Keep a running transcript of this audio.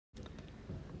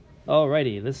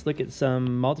Alrighty, let's look at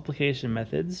some multiplication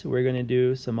methods. We're going to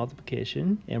do some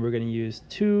multiplication, and we're going to use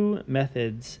two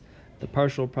methods, the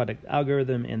partial product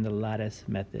algorithm and the lattice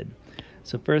method.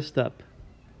 So first up,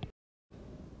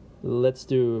 let's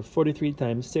do 43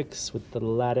 times 6 with the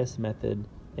lattice method.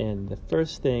 And the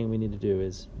first thing we need to do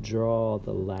is draw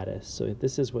the lattice. So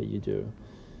this is what you do.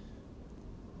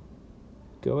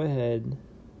 Go ahead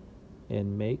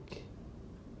and make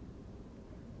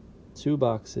two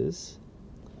boxes.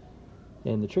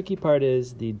 And the tricky part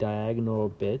is the diagonal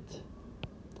bit,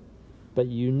 but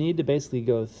you need to basically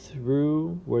go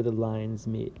through where the lines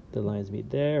meet. The lines meet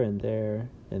there and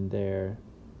there and there.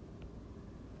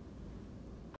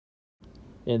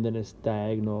 And then it's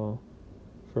diagonal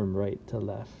from right to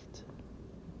left,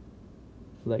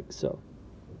 like so.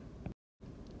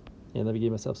 And let me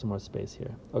give myself some more space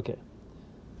here. Okay.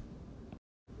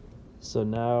 So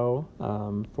now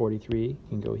 43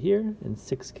 can go here, and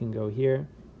 6 can go here.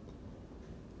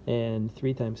 And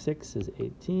 3 times 6 is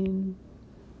 18,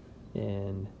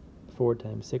 and 4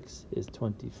 times 6 is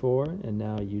 24, and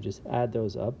now you just add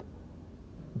those up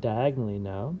diagonally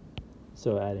now.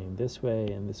 So adding this way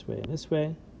and this way and this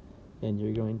way, and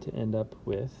you're going to end up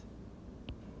with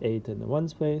 8 in the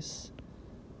ones place.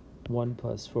 1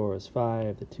 plus 4 is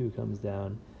 5, the 2 comes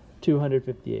down,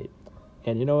 258.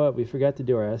 And you know what, we forgot to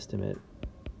do our estimate.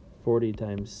 40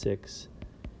 times 6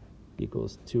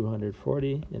 equals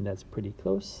 240, and that's pretty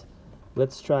close.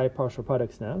 Let's try partial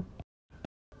products now.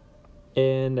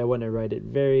 And I want to write it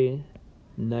very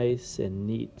nice and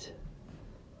neat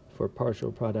for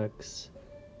partial products.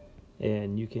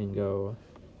 And you can go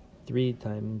 3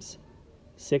 times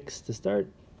 6 to start,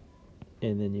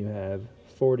 and then you have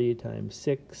 40 times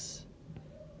 6,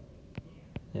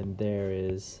 and there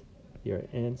is your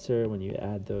answer when you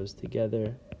add those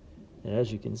together. And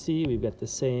as you can see, we've got the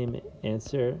same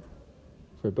answer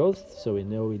for both, so we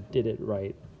know we did it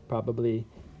right probably,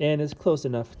 and it's close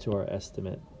enough to our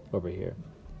estimate over here.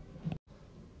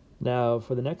 Now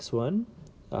for the next one,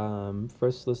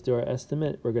 first let's do our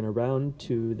estimate. We're going to round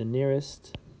to the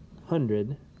nearest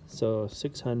 100, so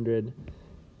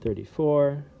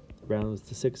 634 rounds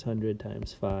to 600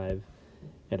 times 5,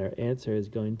 and our answer is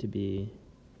going to be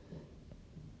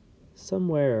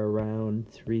somewhere around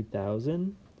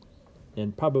 3,000.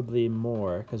 And probably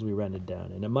more because we rounded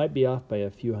down. And it might be off by a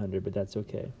few hundred, but that's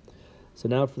okay. So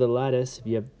now for the lattice, if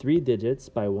you have 3 digits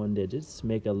by 1 digits,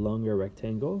 make a longer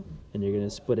rectangle, and you're going to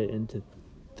split it into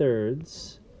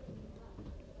thirds.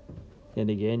 And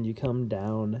again, you come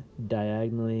down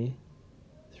diagonally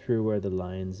through where the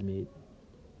lines meet.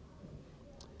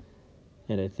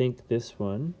 And I think this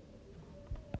one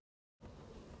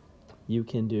you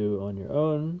can do on your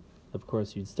own. Of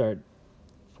course, you'd start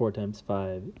 4 times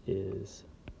 5 is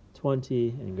 20,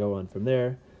 and go on from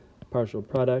there. Partial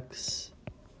products,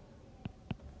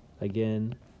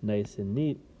 again, nice and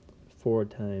neat. 4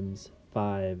 times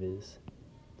 5 is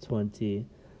 20.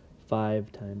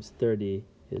 5 times 30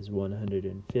 is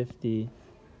 150.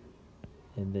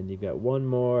 And then you've got one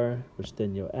more, which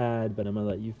then you'll add, but I'm going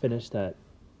to let you finish that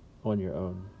on your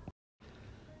own.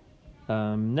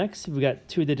 Next, we've got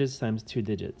 2 digits times 2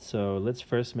 digits. So let's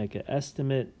first make an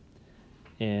estimate.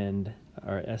 And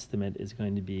our estimate is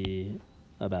going to be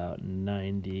about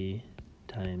 90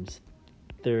 times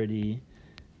 30.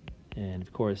 And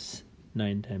of course,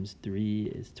 9 times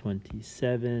 3 is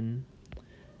 27.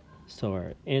 So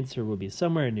our answer will be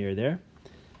somewhere near there.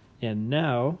 And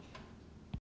now,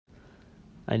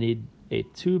 I need a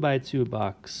 2 by 2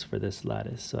 box for this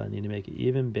lattice. So I need to make it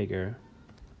even bigger.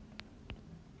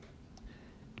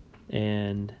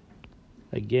 And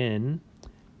again,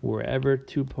 wherever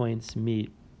 2 points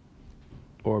meet,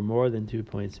 or more than 2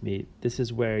 points meet, this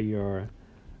is where your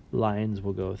lines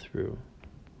will go through,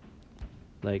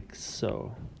 like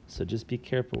so. So just be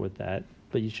careful with that,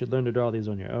 but you should learn to draw these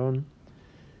on your own,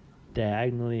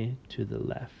 diagonally to the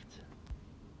left.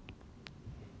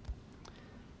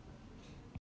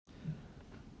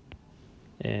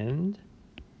 And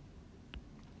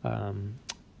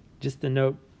just a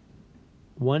note,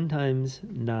 1 times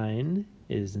 9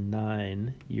 is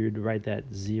 9. You'd write that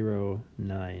 0,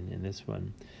 9 in this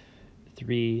one.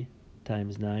 3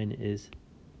 times 9 is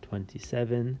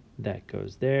 27. That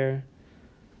goes there.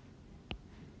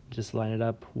 Just line it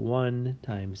up. 1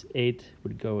 times 8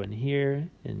 would go in here,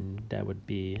 and that would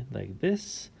be like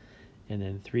this. And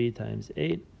then 3 times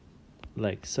 8,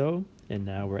 like so. And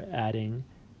now we're adding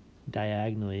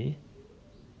diagonally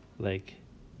like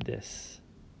this.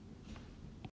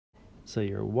 So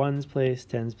your ones place,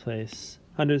 tens place,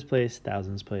 hundreds place,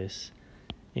 thousands place,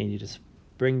 and you just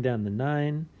bring down the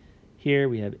 9, Here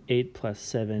we have 8 plus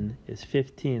 7 is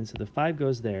 15, so the 5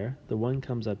 goes there, the 1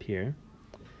 comes up here,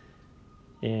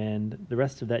 and the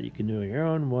rest of that you can do on your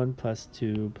own. 1 plus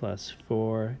 2 plus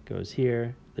 4 goes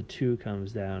here, the 2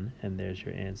 comes down, and there's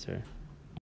your answer.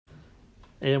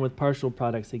 And with partial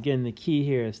products, again, the key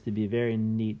here is to be very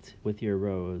neat with your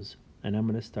rows. And I'm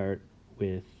going to start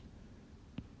with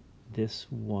this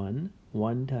 1.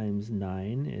 1 times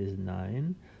 9 is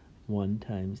 9. 1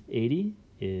 times 80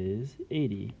 is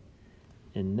 80.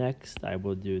 And next I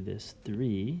will do this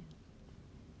 3.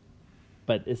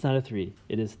 But it's not a 3,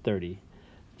 it is 30.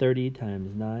 30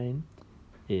 times 9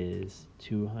 is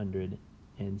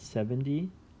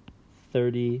 270.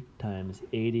 30 times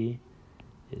 80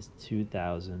 is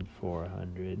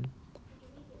 2,400.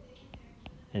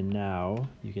 And now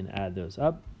you can add those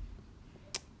up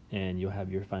and you'll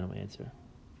have your final answer.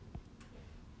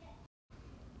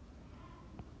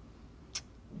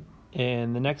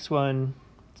 And the next one,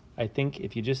 I think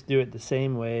if you just do it the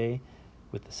same way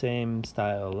with the same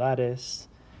style lattice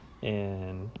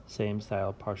and same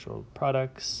style partial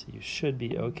products, you should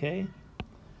be okay.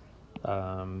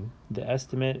 The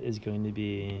estimate is going to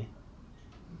be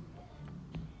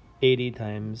 80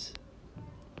 times,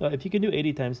 well, if you can do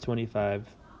 80 times 25,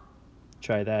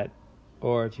 try that.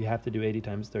 Or if you have to do 80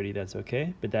 times 30, that's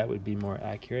okay, but that would be more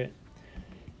accurate.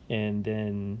 And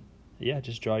then, yeah,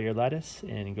 just draw your lattice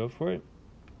and go for it.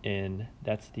 And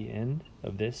that's the end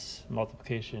of this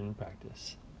multiplication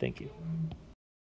practice. Thank you.